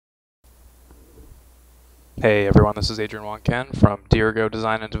Hey everyone, this is Adrian Wonken from Dirigo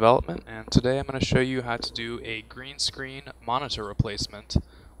Design and Development, and today I'm going to show you how to do a green screen monitor replacement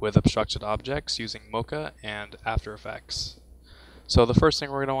with obstructed objects using Mocha and After Effects. So the first thing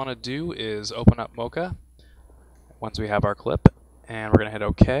we're going to want to do is open up Mocha once we have our clip, and we're going to hit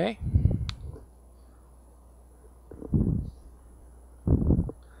OK.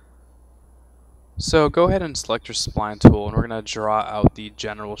 So go ahead and select your spline tool, and we're going to draw out the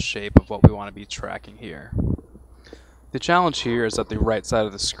general shape of what we want to be tracking here. The challenge here is that the right side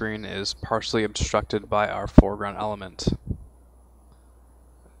of the screen is partially obstructed by our foreground element.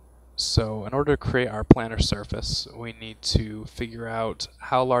 So in order to create our planar surface, we need to figure out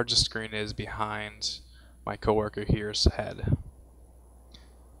how large the screen is behind my coworker here's head.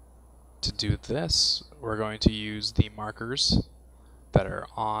 To do this, we're going to use the markers that are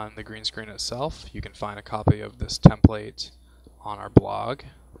on the green screen itself. You can find a copy of this template on our blog.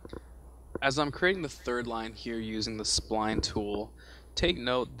 As I'm creating the third line here using the spline tool, take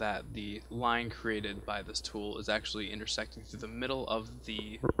note that the line created by this tool is actually intersecting through the middle of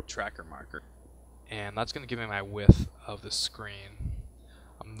the tracker marker. And that's going to give me my width of the screen.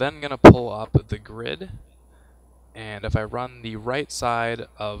 I'm then going to pull up the grid, and if I run the right side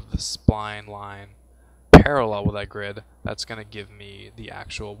of the spline line parallel with that grid, that's going to give me the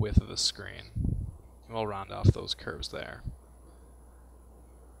actual width of the screen. And we'll round off those curves there.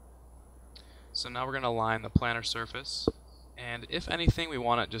 So now we're going to line the planar surface, and if anything we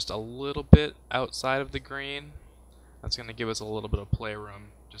want it just a little bit outside of the green. That's going to give us a little bit of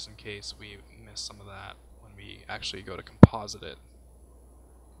playroom just in case we miss some of that when we actually go to composite it.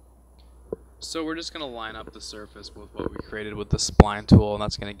 So we're just going to line up the surface with what we created with the spline tool, and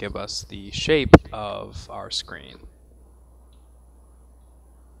that's going to give us the shape of our screen.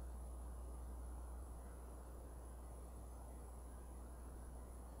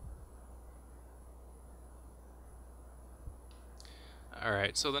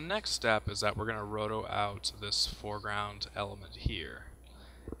 Alright, so the next step is that we're going to roto out this foreground element here,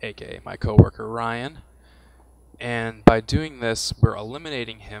 aka my coworker Ryan. And by doing this, we're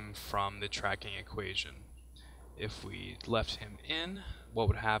eliminating him from the tracking equation. If we left him in, what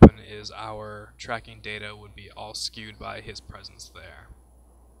would happen is our tracking data would be all skewed by his presence there.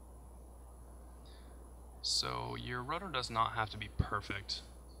 So your rotor does not have to be perfect,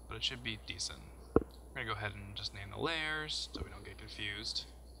 but it should be decent. We're going to go ahead and just name the layers so we don't get confused.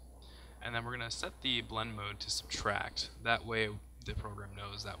 And then we're going to set the blend mode to subtract. That way the program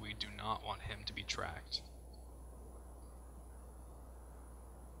knows that we do not want him to be tracked.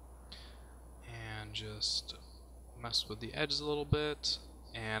 And just mess with the edges a little bit.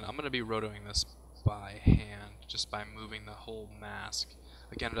 And I'm going to be rotoing this by hand, just by moving the whole mask.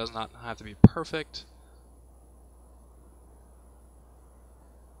 Again, it does not have to be perfect.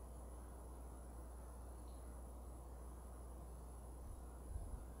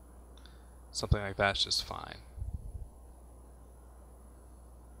 Something like that's just fine.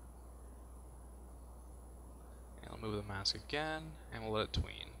 And I'll move the mask again, and we'll let it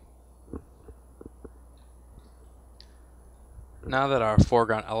tween. Now that our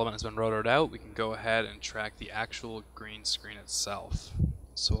foreground element has been rotoed out, we can go ahead and track the actual green screen itself.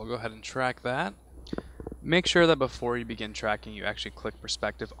 So we'll go ahead and track that. Make sure that before you begin tracking, you actually click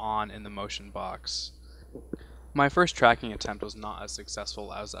perspective on in the motion box. My first tracking attempt was not as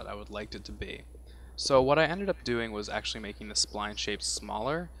successful as I would like it to be. So what I ended up doing was actually making the spline shape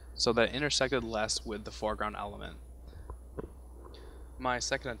smaller so that it intersected less with the foreground element. My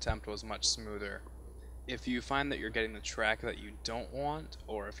second attempt was much smoother. If you find that you're getting the track that you don't want,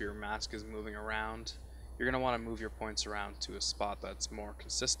 or if your mask is moving around, you're going to want to move your points around to a spot that's more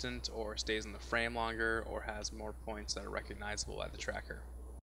consistent, or stays in the frame longer, or has more points that are recognizable by the tracker.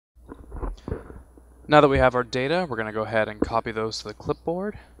 Now that we have our data, we're going to go ahead and copy those to the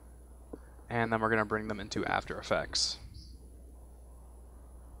clipboard, and then we're going to bring them into After Effects.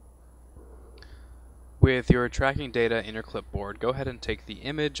 With your tracking data in your clipboard, go ahead and take the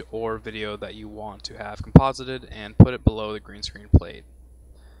image or video that you want to have composited and put it below the green screen plate.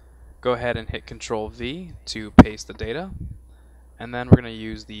 Go ahead and hit Ctrl V to paste the data, and then we're going to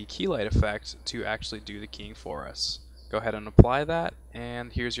use the key light effect to actually do the keying for us. Go ahead and apply that,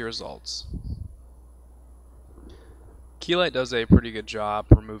 and here's your results. Keylight does a pretty good job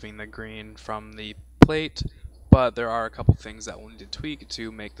removing the green from the plate, but there are a couple things that we'll need to tweak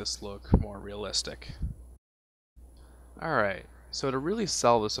to make this look more realistic. Alright, so to really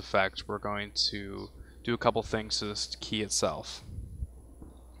sell this effect, we're going to do a couple things to this key itself.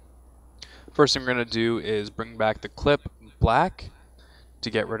 First thing we're going to do is bring back the clip black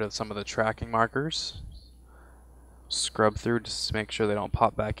to get rid of some of the tracking markers. Scrub through just to make sure they don't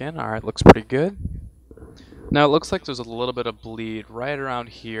pop back in. Alright, looks pretty good. Now it looks like there's a little bit of bleed right around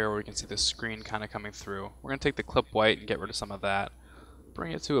here where we can see the screen kind of coming through. We're going to take the clip white and get rid of some of that.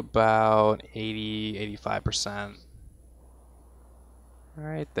 Bring it to about 80, 85%.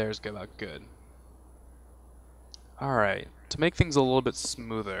 Alright, there's about good. Alright, to make things a little bit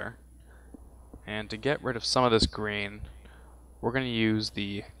smoother and to get rid of some of this green, we're going to use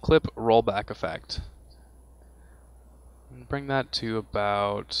the clip rollback effect. And bring that to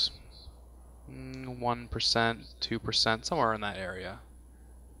about 1%, 2%, somewhere in that area.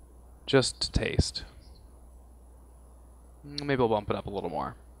 Just to taste. Maybe we'll bump it up a little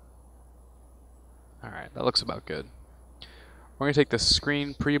more. Alright, that looks about good. We're going to take the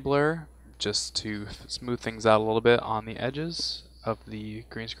screen pre-blur just to smooth things out a little bit on the edges of the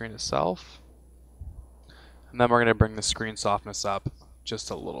green screen itself. And then we're going to bring the screen softness up just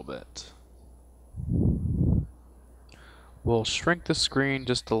a little bit. We'll shrink the screen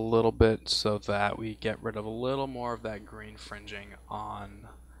just a little bit so that we get rid of a little more of that green fringing on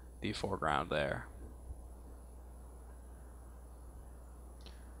the foreground there.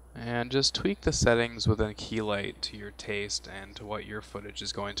 And just tweak the settings within key light to your taste and to what your footage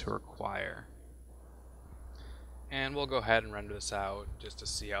is going to require. And we'll go ahead and render this out just to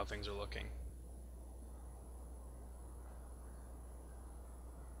see how things are looking.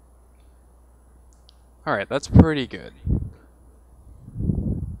 Alright, that's pretty good.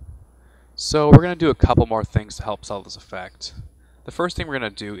 So we're going to do a couple more things to help solve this effect. The first thing we're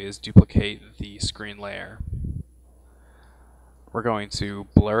going to do is duplicate the screen layer. We're going to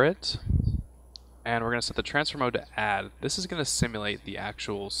blur it, and we're going to set the transfer mode to add. This is going to simulate the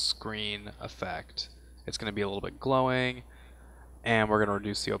actual screen effect. It's going to be a little bit glowing, and we're going to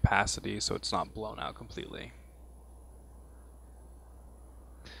reduce the opacity so it's not blown out completely.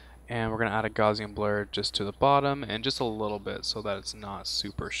 And we're going to add a Gaussian blur just to the bottom and just a little bit so that it's not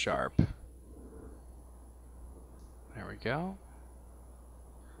super sharp. There we go.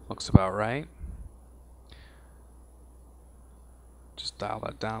 Looks about right. Just dial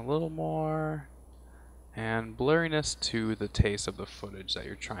that down a little more, and blurriness to the taste of the footage that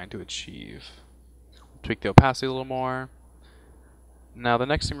you're trying to achieve. Tweak the opacity a little more. Now the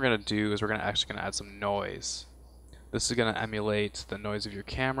next thing we're going to do is we're actually going to add some noise. This is going to emulate the noise of your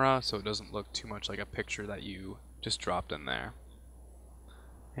camera so it doesn't look too much like a picture that you just dropped in there.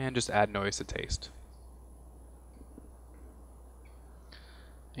 And just add noise to taste.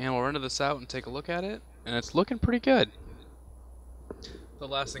 And we'll render this out and take a look at it, and it's looking pretty good. The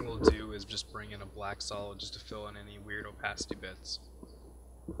last thing we'll do is just bring in a black solid just to fill in any weird opacity bits.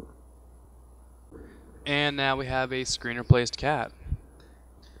 And now we have a screen replaced cat.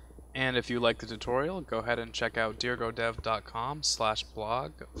 And if you like the tutorial, go ahead and check out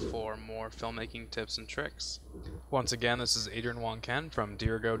dirigodev.com/blog for more filmmaking tips and tricks. Once again, this is Adrian Wong Ken from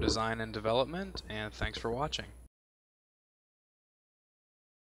Dirigo Design and Development, and thanks for watching.